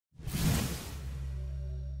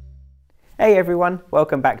Hey everyone,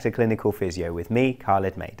 welcome back to Clinical Physio with me,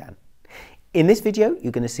 Khalid Maidan. In this video,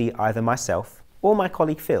 you're going to see either myself or my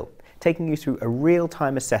colleague Phil taking you through a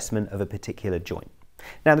real-time assessment of a particular joint.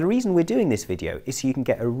 Now, the reason we're doing this video is so you can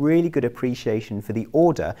get a really good appreciation for the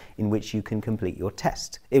order in which you can complete your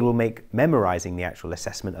test. It will make memorizing the actual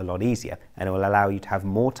assessment a lot easier, and it will allow you to have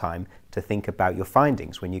more time to think about your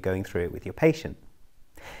findings when you're going through it with your patient.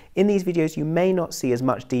 In these videos, you may not see as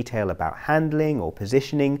much detail about handling or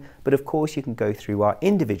positioning, but of course you can go through our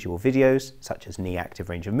individual videos, such as knee active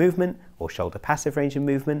range of movement or shoulder passive range of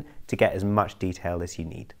movement, to get as much detail as you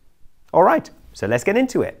need. All right, so let's get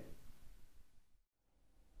into it.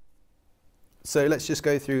 So let's just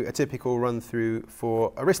go through a typical run through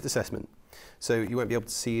for a wrist assessment. So you won't be able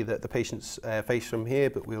to see the patient's face from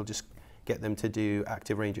here, but we'll just get them to do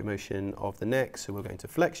active range of motion of the neck. So we're going to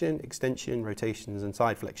flexion, extension, rotations and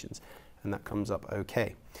side flexions, and that comes up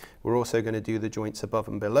okay. We're also going to do the joints above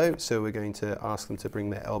and below, so we're going to ask them to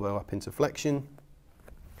bring their elbow up into flexion,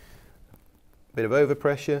 a bit of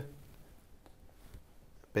overpressure,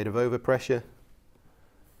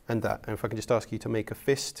 and that. And if I can just ask you to make a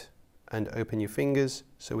fist and open your fingers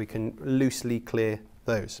so we can loosely clear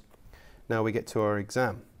those. Now we get to our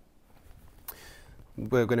exam.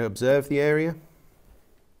 We're going to observe the area,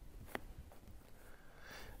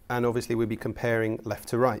 and obviously we'll be comparing left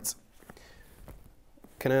to right.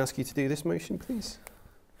 Can I ask you to do this motion, please?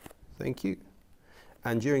 Thank you.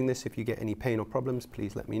 And during this, if you get any pain or problems,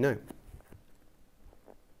 please let me know.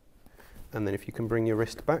 And then if you can bring your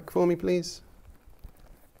wrist back for me, please.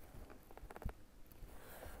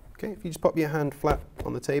 Okay, if you just pop your hand flat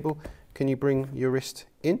on the table, can you bring your wrist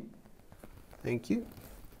in? Thank you.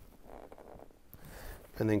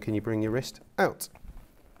 And then can you bring your wrist out?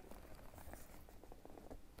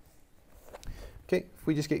 Okay, if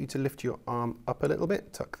we just get you to lift your arm up a little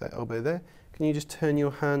bit, tuck that elbow there. Can you just turn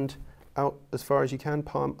your hand out as far as you can,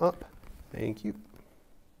 palm up? Thank you.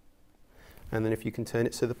 And then if you can turn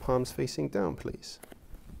it so the palm's facing down, please.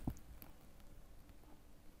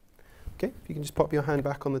 Okay, if you can just pop your hand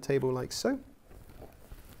back on the table like so.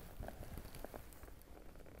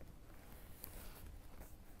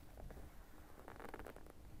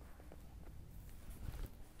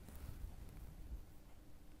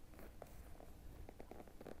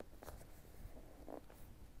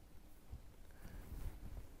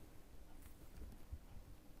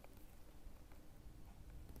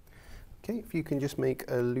 Okay, if you can just make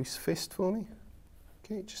a loose fist for me.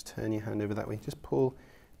 Okay, just turn your hand over that way. Just pull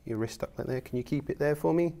your wrist up like there. Can you keep it there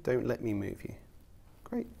for me? Don't let me move you.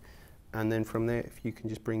 Great. And then from there, if you can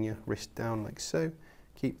just bring your wrist down like so.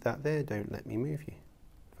 Keep that there. Don't let me move you.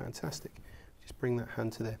 Fantastic. Just bring that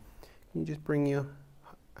hand to there. Can you just bring your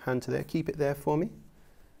hand to there? Keep it there for me.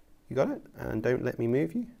 You got it? And don't let me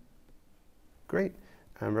move you. Great.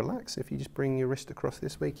 And relax. If you just bring your wrist across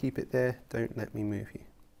this way, keep it there. Don't let me move you.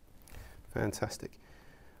 Fantastic.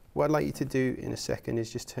 What I'd like you to do in a second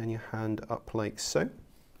is just turn your hand up like so.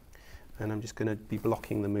 And I'm just going to be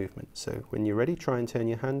blocking the movement. So when you're ready, try and turn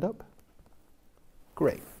your hand up.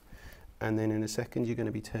 Great. And then in a second, you're going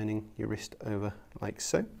to be turning your wrist over like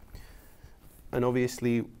so. And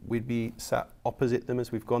obviously, we'd be sat opposite them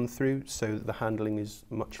as we've gone through, so that the handling is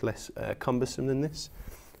much less cumbersome than this.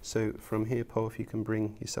 So from here, Paul, if you can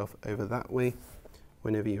bring yourself over that way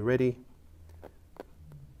whenever you're ready.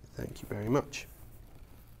 Thank you very much.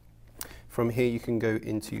 From here you can go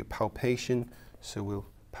into your palpation, so we'll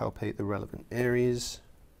palpate the relevant areas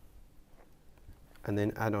and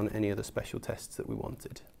then add on any other special tests that we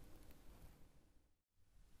wanted.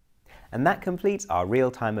 And that completes our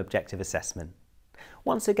real-time objective assessment.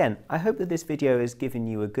 Once again, I hope that this video has given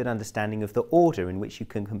you a good understanding of the order in which you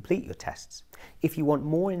can complete your tests. If you want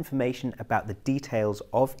more information about the details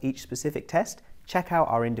of each specific test, check out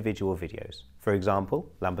our individual videos. For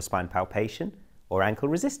example, lumbar spine palpation or ankle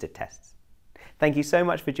resisted tests. Thank you so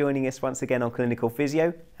much for joining us once again on Clinical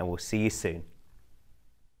Physio, and we'll see you soon.